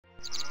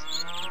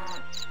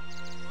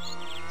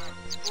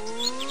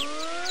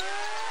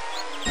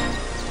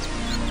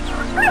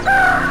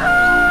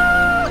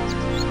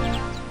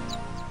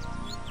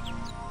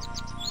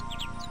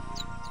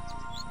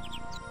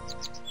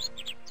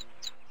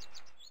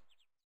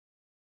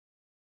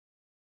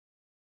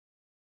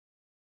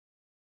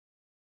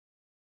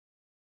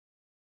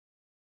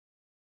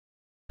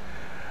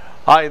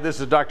Hi, this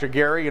is Dr.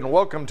 Gary, and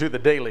welcome to the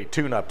Daily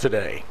Tune-Up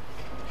today.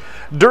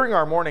 During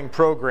our morning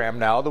program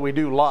now that we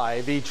do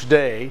live each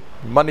day,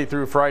 Monday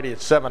through Friday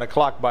at 7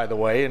 o'clock, by the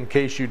way, in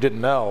case you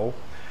didn't know,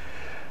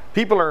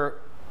 people are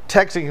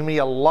texting me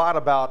a lot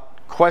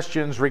about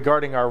questions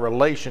regarding our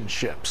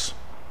relationships.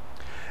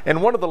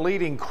 And one of the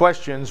leading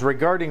questions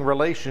regarding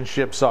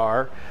relationships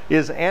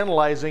is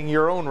analyzing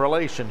your own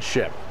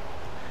relationship.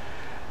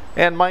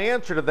 And my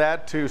answer to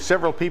that, to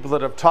several people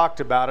that have talked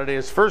about it,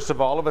 is first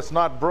of all, if it's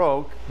not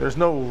broke, there's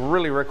no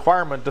really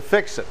requirement to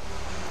fix it.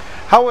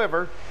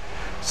 However,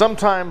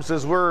 sometimes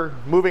as we're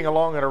moving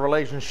along in a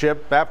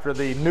relationship, after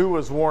the new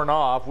is worn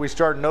off, we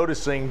start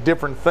noticing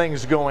different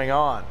things going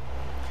on.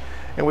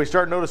 And we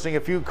start noticing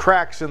a few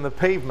cracks in the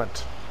pavement.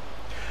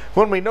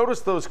 When we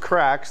notice those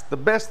cracks, the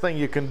best thing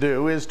you can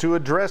do is to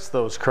address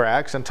those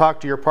cracks and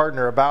talk to your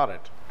partner about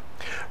it.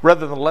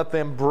 Rather than let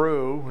them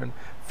brew and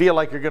feel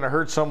like you're going to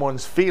hurt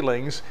someone's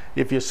feelings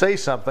if you say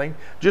something,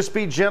 just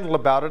be gentle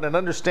about it and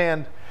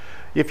understand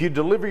if you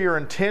deliver your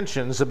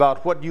intentions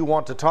about what you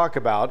want to talk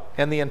about,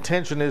 and the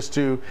intention is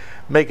to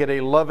make it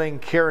a loving,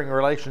 caring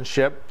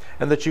relationship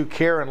and that you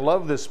care and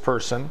love this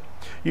person,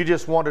 you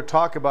just want to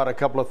talk about a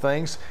couple of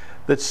things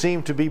that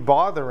seem to be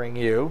bothering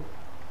you,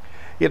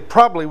 it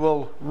probably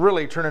will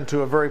really turn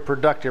into a very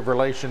productive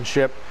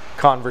relationship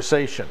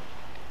conversation.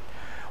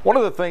 One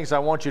of the things I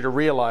want you to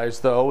realize,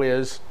 though,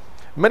 is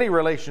many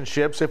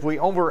relationships, if we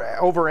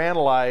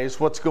overanalyze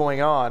what's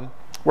going on,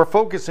 we're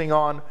focusing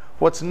on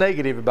what's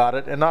negative about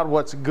it and not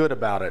what's good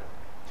about it.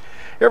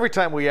 Every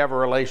time we have a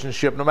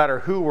relationship, no matter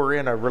who we're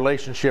in a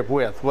relationship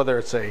with, whether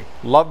it's a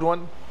loved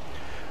one,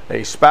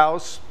 a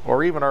spouse,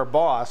 or even our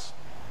boss,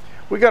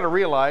 we got to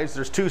realize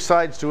there's two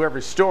sides to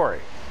every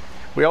story.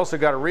 We also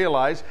got to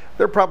realize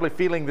they're probably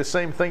feeling the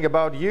same thing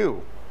about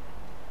you.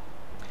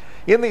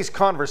 In these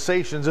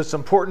conversations, it's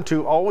important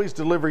to always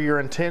deliver your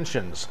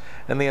intentions,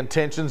 and the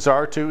intentions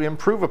are to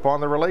improve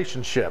upon the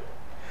relationship,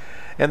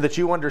 and that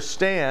you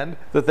understand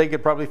that they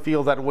could probably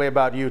feel that way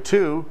about you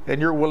too,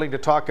 and you're willing to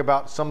talk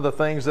about some of the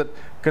things that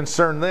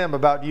concern them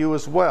about you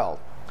as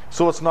well.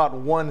 So it's not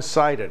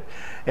one-sided.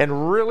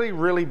 And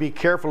really be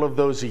careful of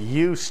those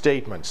you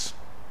statements.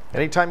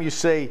 Anytime you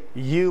say,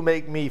 "you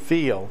make me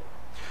feel,"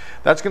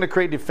 that's going to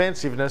create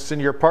defensiveness in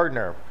your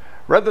partner.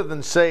 Rather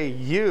than say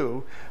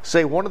you,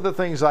 say one of the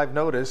things I've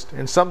noticed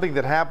and something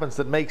that happens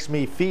that makes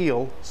me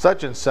feel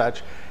such and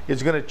such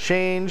is going to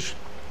change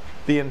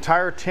the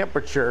entire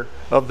temperature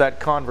of that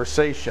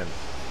conversation.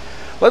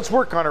 Let's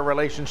work on our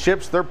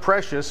relationships. They're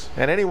precious,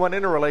 and anyone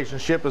in a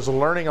relationship is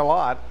learning a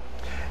lot.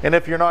 And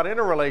if you're not in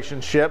a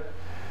relationship,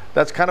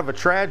 that's kind of a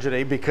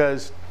tragedy,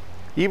 because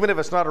even if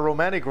it's not a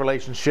romantic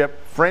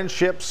relationship,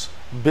 friendships,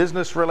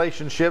 business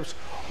relationships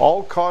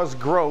all cause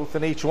growth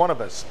in each one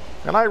of us.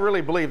 And I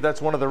really believe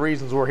that's one of the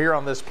reasons we're here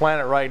on this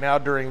planet right now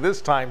during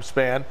this time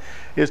span,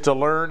 is to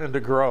learn and to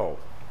grow.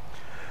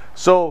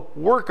 So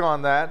work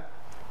on that,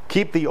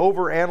 keep the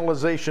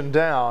overanalyzation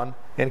down,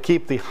 and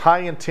keep the high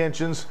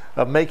intentions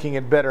of making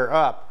it better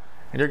up,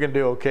 and you're going to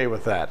do okay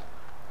with that.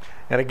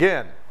 And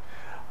again,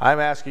 I'm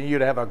asking you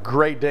to have a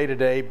great day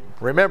today.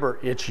 Remember,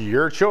 it's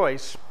your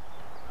choice,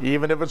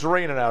 even if it's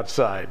raining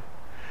outside.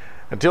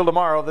 Until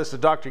tomorrow, this is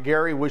Dr.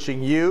 Gary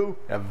wishing you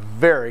a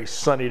very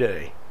sunny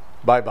day.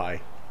 Bye-bye.